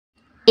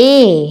A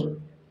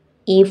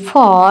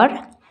for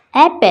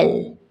apple.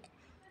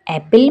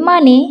 Apple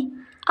মানে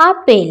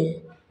apple.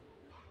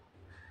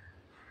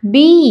 B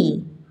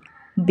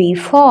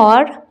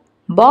for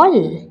ball.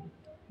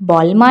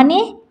 বল মানে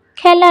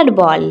খেলার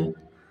বল।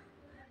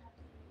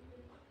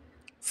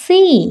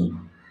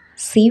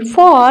 C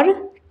for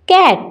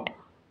cat.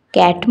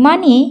 cat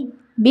মানে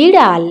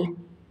বিড়াল।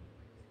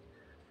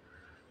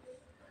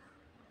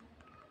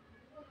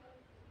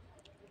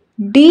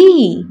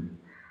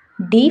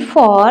 D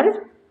for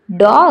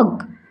dog.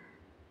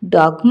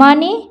 dog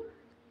মানে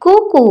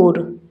কুকুর।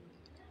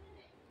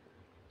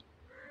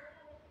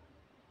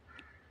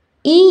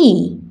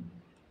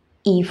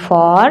 E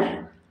for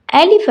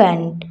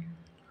elephant.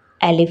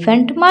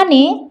 elephant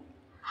মানে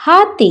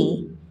হাতি।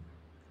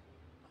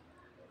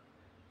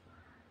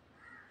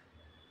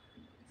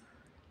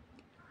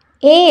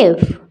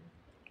 F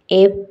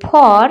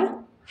for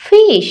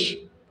fish.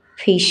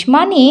 fish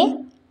মানে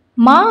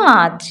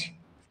মাছ।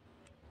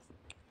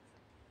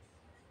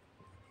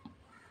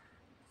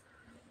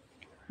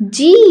 G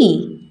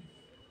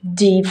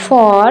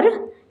for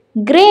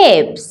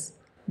grapes.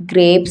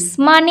 grapes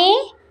মানে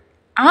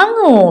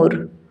আঙুর।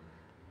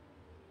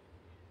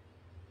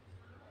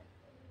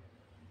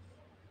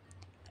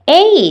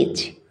 H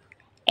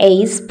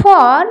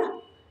for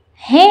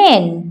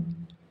hen.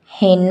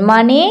 hen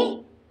মানে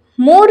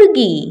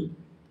মুরগি।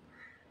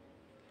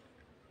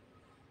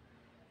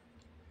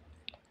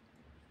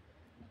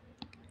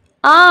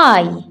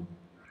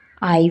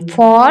 I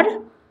for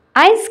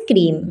ice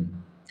cream.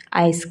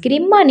 ice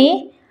cream মানে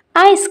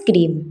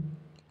ice cream.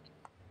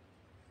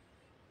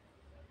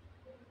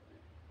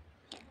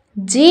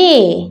 J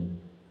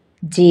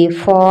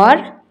for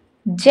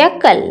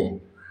jackal.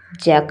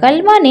 jackal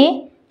মানে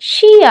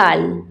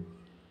শিয়াল।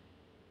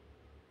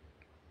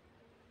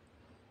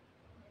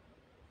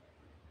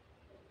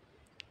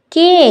 K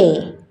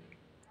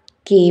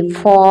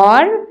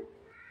for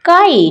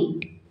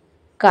kite.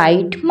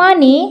 kite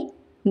মানে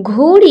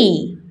ঘুড়ি।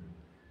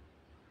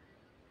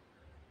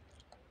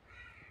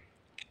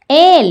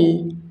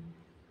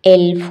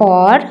 L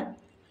for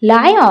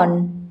lion.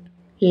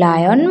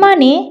 lion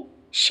মানে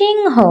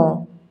সিংহ।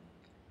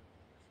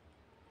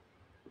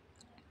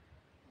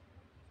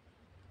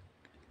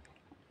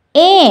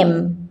 M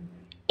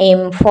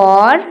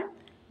for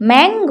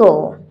mango.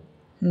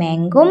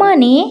 mango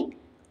মানে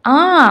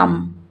আম।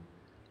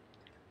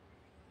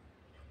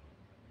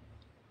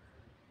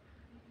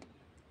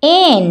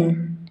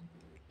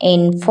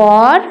 N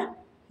for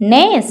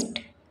nest.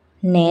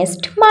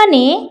 nest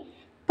মানে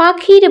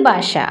পাখির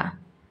বাসা।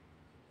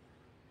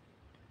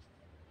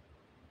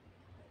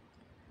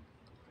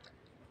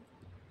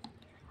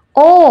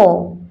 O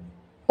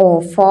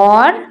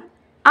for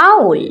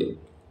owl.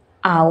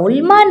 owl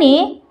মানে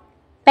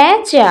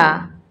পেঁচা।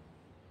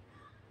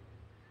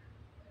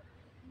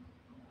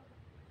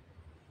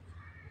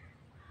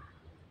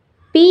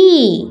 P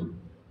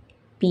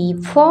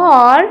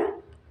for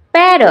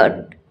parrot.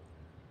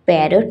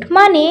 parrot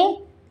মানে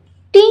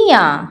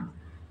টিয়া।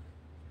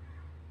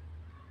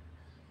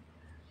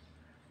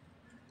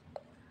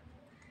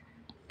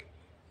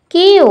 Q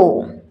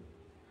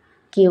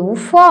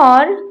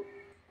for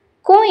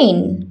queen.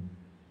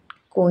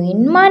 queen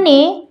মানে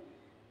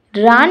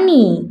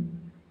রানী।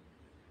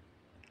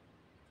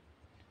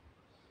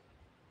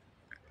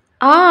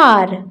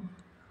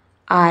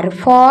 R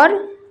for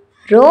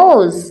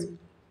rose.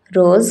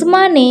 rose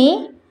মানে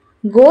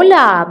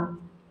গোলাপ।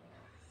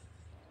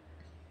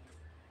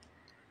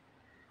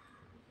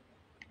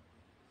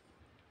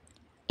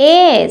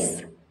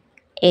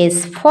 S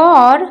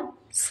for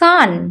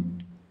sun.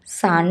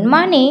 sun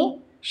মানে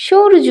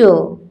সূর্য।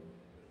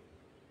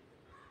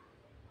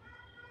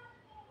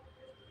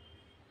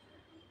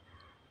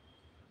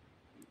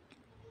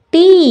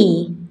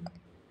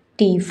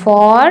 T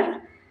for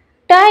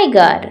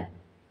tiger.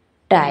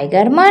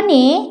 tiger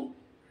মানে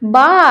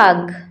বাঘ।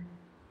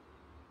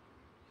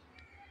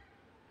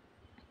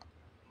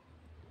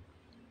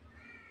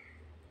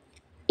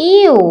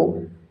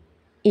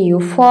 U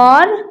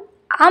for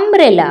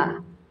umbrella.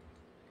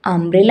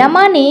 umbrella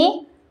মানে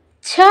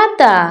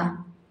ছাতা।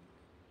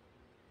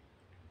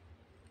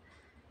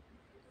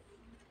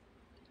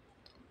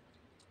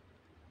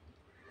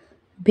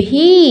 V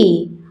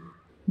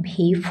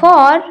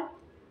for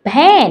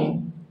van.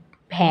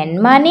 van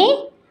মানে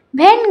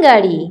ভ্যান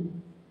গাড়ি।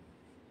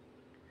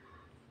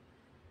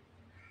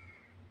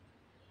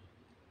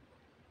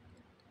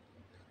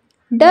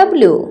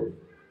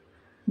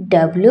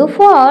 W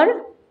for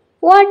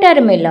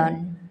watermelon.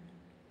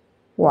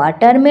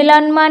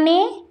 watermelon মানে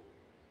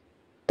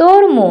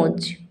তরমুজ।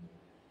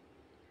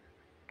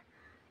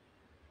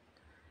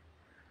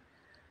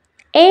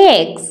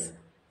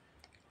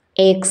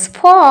 X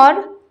for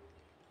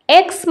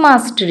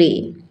Xmas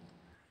tree.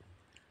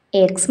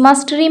 Xmas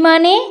tree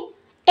মানে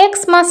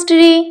Xmas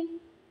tree।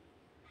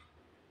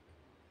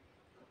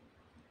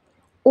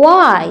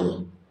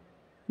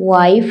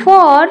 Y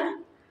for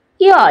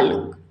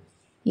yolk.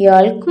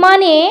 yolk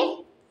মানে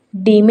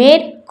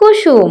ডিমের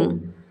কুসুম।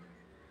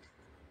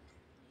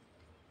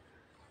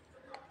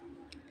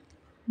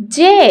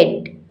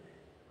 Z,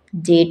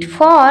 Z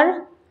for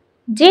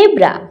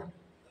zebra,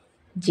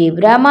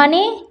 zebra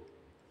মানে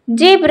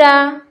জেব্রা।